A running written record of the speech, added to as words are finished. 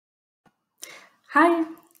Hi.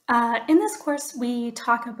 In this course, we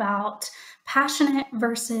talk about passionate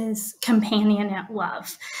versus companionate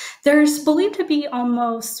love. There's believed to be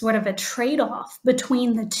almost sort of a trade off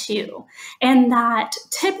between the two, and that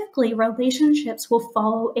typically relationships will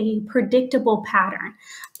follow a predictable pattern,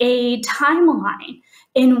 a timeline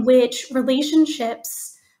in which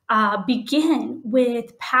relationships begin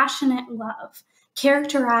with passionate love.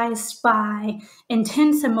 Characterized by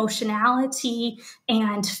intense emotionality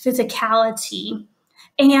and physicality.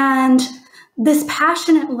 And this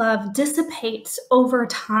passionate love dissipates over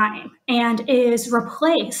time and is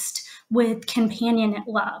replaced with companionate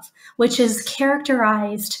love, which is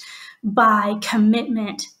characterized by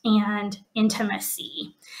commitment and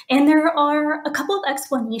intimacy. And there are a couple of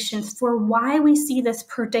explanations for why we see this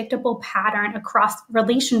predictable pattern across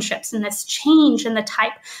relationships and this change in the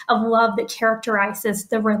type of love that characterizes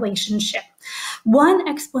the relationship. One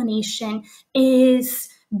explanation is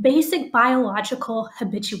basic biological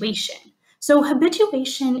habituation. So,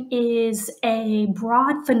 habituation is a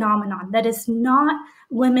broad phenomenon that is not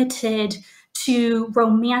limited to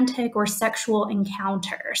romantic or sexual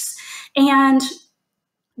encounters. And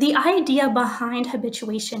the idea behind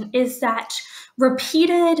habituation is that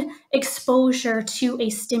repeated exposure to a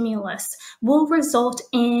stimulus will result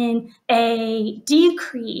in a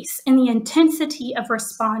decrease in the intensity of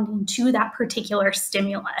responding to that particular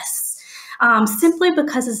stimulus. Simply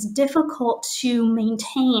because it's difficult to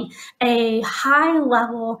maintain a high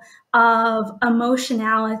level of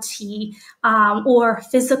emotionality or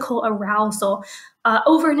physical arousal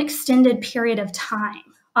over an extended period of time.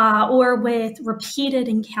 Or with repeated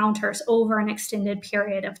encounters over an extended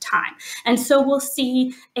period of time. And so we'll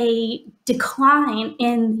see a decline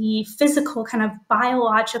in the physical, kind of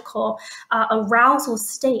biological arousal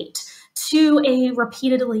state to a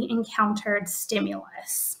repeatedly encountered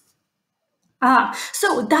stimulus.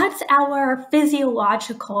 So that's our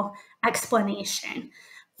physiological explanation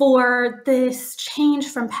for this change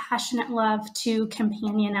from passionate love to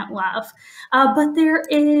companionate love. But there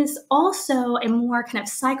is also a more kind of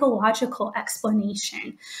psychological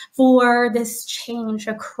explanation for this change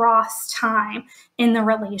across time in the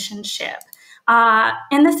relationship.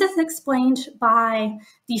 And this is explained by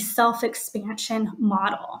the self-expansion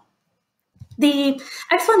model. The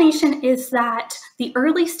explanation is that the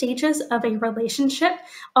early stages of a relationship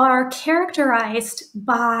are characterized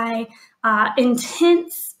by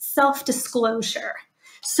intense self-disclosure.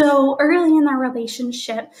 So early in the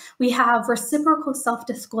relationship, we have reciprocal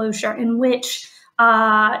self-disclosure in which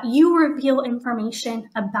you reveal information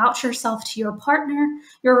about yourself to your partner.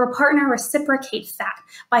 Your partner reciprocates that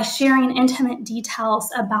by sharing intimate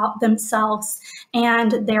details about themselves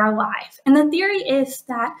and their life. And the theory is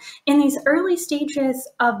that in these early stages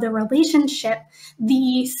of the relationship,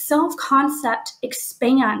 the self-concept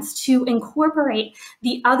expands to incorporate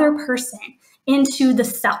the other person into the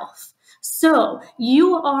self. So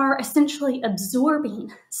you are essentially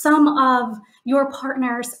absorbing some of your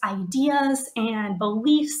partner's ideas and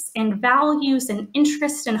beliefs and values and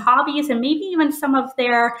interests and hobbies, and maybe even some of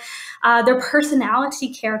their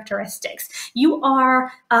personality characteristics. You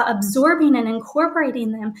are absorbing and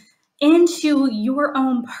incorporating them into your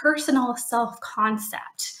own personal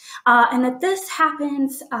self-concept. And that this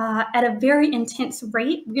happens at a very intense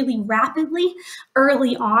rate, really rapidly,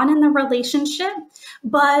 early on in the relationship.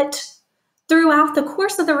 But throughout the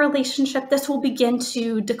course of the relationship, this will begin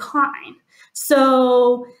to decline.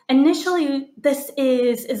 So initially, this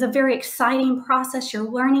is a very exciting process.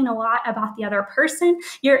 You're learning a lot about the other person.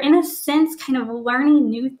 You're, in a sense, kind of learning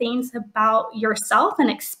new things about yourself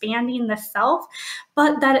and expanding the self.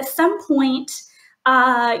 But that at some point,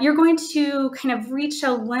 you're going to kind of reach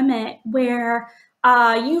a limit where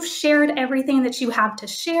you've shared everything that you have to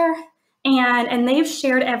share, and they've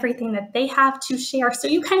shared everything that they have to share. So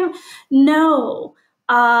you kind of know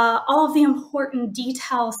all of the important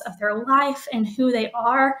details of their life and who they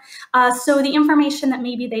are. So the information that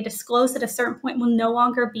maybe they disclose at a certain point will no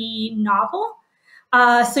longer be novel.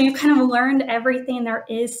 So you kind of learned everything there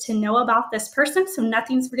is to know about this person. So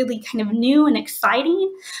nothing's really kind of new and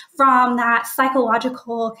exciting from that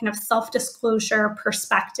psychological kind of self-disclosure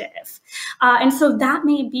perspective. And so that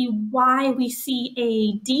may be why we see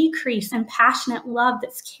a decrease in passionate love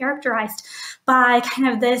that's characterized by kind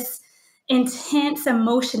of this intense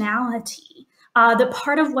emotionality. The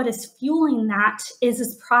part of what is fueling that is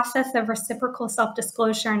this process of reciprocal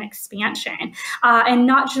self-disclosure and expansion, and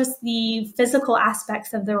not just the physical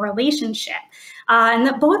aspects of the relationship. And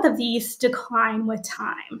that both of these decline with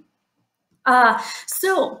time.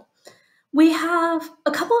 So We have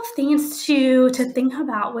a couple of things to think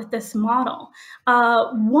about with this model.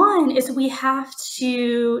 One is we have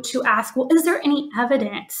to ask, well, is there any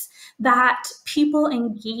evidence that people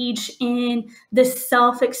engage in this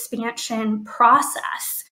self-expansion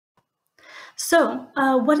process? So,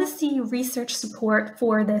 what is the research support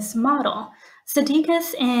for this model?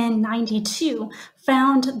 Sadigas in 92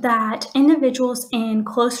 found that individuals in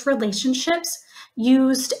close relationships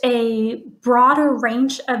used a broader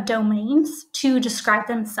range of domains to describe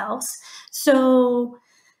themselves. So,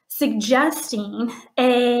 suggesting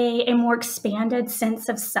a more expanded sense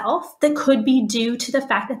of self that could be due to the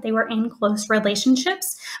fact that they were in close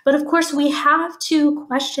relationships. But of course, we have to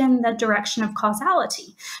question the direction of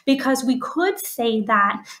causality, because we could say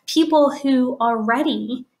that people who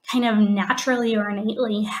already kind of naturally or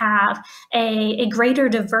innately have a greater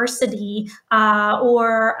diversity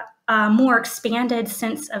or more expanded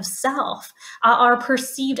sense of self are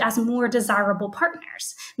perceived as more desirable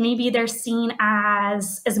partners. Maybe they're seen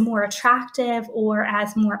as more attractive or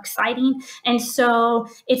as more exciting. And so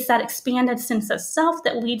it's that expanded sense of self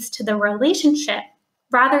that leads to the relationship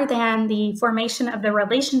rather than the formation of the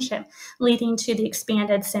relationship leading to the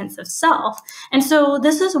expanded sense of self. And so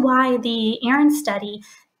this is why the Aaron study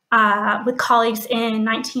with colleagues in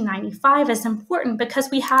 1995 is important,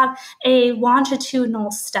 because we have a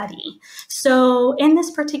longitudinal study. So in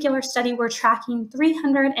this particular study, we're tracking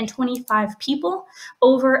 325 people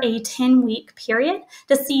over a 10-week period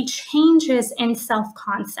to see changes in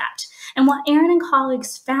self-concept. And what Aaron and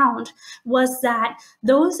colleagues found was that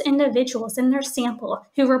those individuals in their sample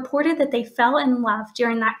who reported that they fell in love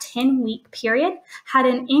during that 10-week period had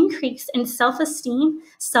an increase in self-esteem,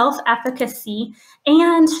 self-efficacy,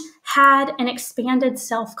 and had an expanded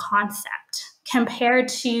self-concept compared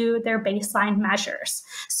to their baseline measures.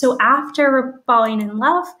 So after falling in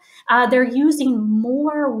love, they're using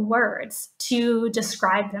more words to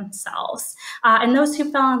describe themselves. And those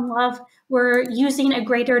who fell in love were using a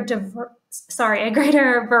greater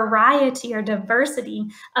variety or diversity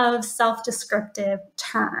of self-descriptive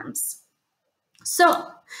terms. So,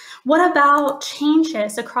 what about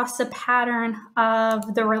changes across the pattern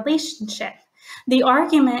of the relationship? The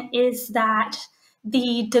argument is that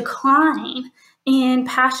the decline in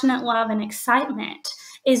passionate love and excitement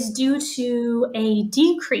is due to a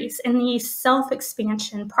decrease in these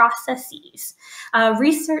self-expansion processes.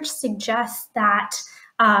 Research suggests that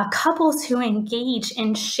couples who engage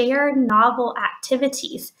in shared novel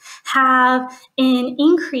activities have an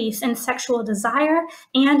increase in sexual desire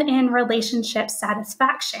and in relationship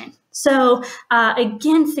satisfaction. So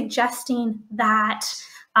again, suggesting that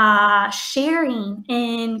sharing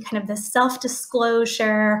in kind of the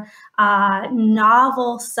self-disclosure,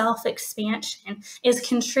 novel self-expansion is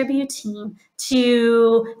contributing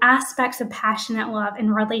to aspects of passionate love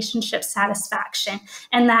and relationship satisfaction,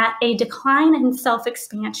 and that a decline in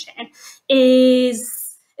self-expansion is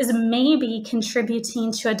maybe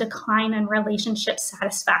contributing to a decline in relationship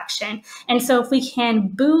satisfaction. And so if we can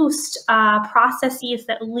boost processes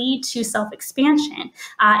that lead to self-expansion,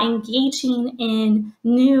 engaging in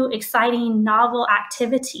new, exciting, novel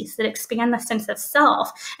activities that expand the sense of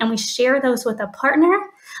self, and we share those with a partner,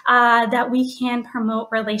 that we can promote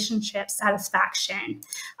relationship satisfaction.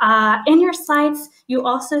 In your slides, you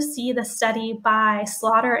also see the study by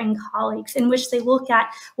Slaughter and colleagues, in which they look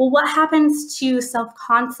at, well, what happens to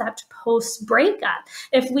self-concept post-breakup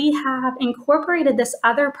if we have incorporated this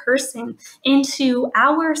other person into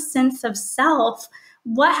our sense of self?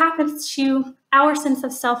 What happens to our sense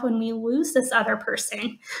of self when we lose this other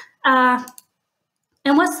person? And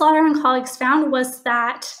what Slaughter and colleagues found was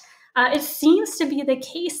that it seems to be the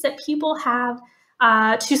case that people have,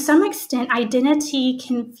 to some extent, identity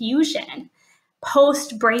confusion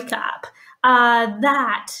post-breakup,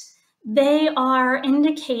 that they are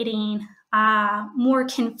indicating more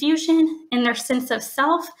confusion in their sense of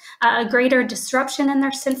self, a greater disruption in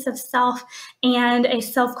their sense of self, and a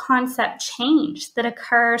self-concept change that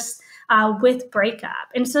occurs with breakup.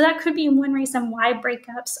 And so that could be one reason why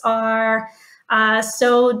breakups are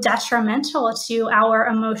so detrimental to our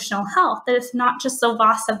emotional health, that it's not just the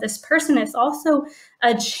loss of this person, it's also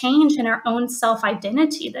a change in our own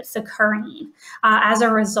self-identity that's occurring as a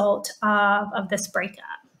result of this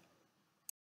breakup.